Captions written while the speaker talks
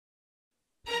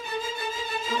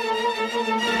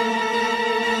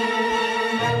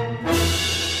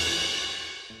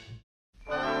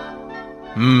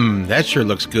That sure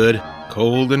looks good.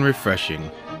 Cold and refreshing.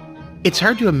 It's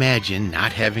hard to imagine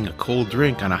not having a cold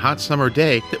drink on a hot summer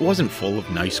day that wasn't full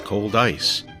of nice cold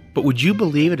ice. But would you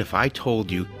believe it if I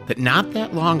told you that not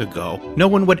that long ago, no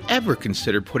one would ever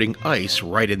consider putting ice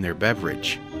right in their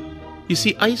beverage? You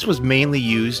see, ice was mainly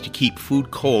used to keep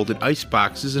food cold in ice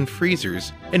boxes and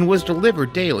freezers and was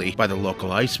delivered daily by the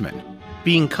local icemen.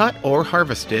 Being cut or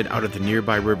harvested out of the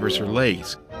nearby rivers or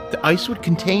lakes, the ice would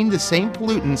contain the same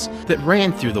pollutants that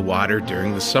ran through the water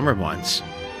during the summer months.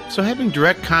 So having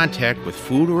direct contact with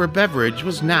food or a beverage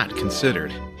was not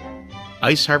considered.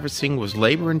 Ice harvesting was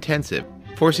labor-intensive,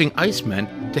 forcing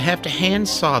icemen to have to hand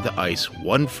saw the ice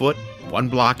 1 foot, 1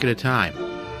 block at a time.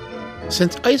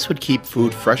 Since ice would keep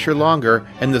food fresher longer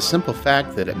and the simple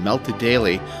fact that it melted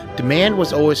daily, demand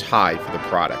was always high for the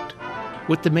product.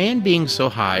 With demand being so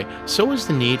high, so was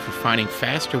the need for finding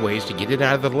faster ways to get it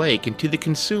out of the lake and to the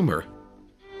consumer.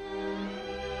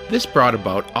 This brought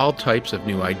about all types of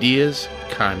new ideas,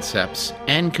 concepts,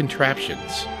 and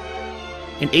contraptions.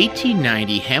 In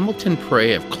 1890, Hamilton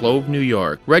Prey of Clove, New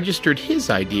York, registered his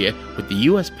idea with the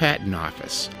U.S. Patent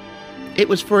Office. It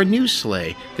was for a new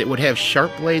sleigh that would have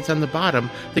sharp blades on the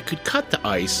bottom that could cut the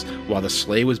ice while the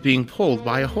sleigh was being pulled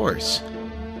by a horse.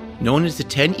 Known as the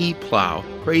 10E Plow,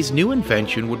 Prey's new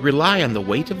invention would rely on the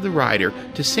weight of the rider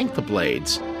to sink the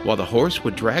blades, while the horse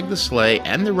would drag the sleigh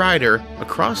and the rider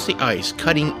across the ice,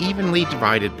 cutting evenly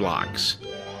divided blocks.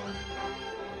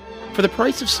 For the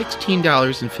price of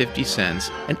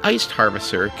 $16.50, an iced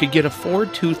harvester could get a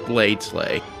 4-tooth blade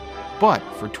sleigh, but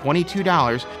for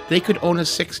 $22, they could own a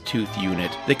 6-tooth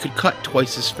unit that could cut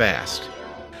twice as fast.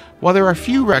 While there are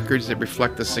few records that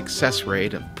reflect the success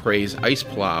rate of Prey's ice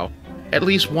plow, at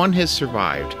least one has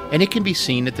survived, and it can be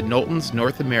seen at the Knowlton's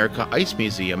North America Ice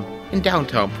Museum in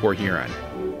downtown Port Huron.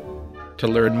 To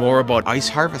learn more about ice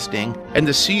harvesting and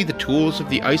to see the tools of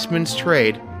the iceman's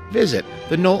trade, visit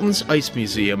the Knowlton's Ice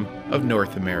Museum of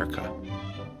North America.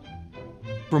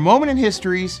 For Moment in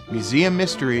History's Museum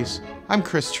Mysteries, I'm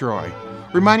Chris Troy,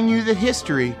 reminding you that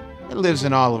history, it lives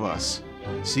in all of us.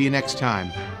 See you next time.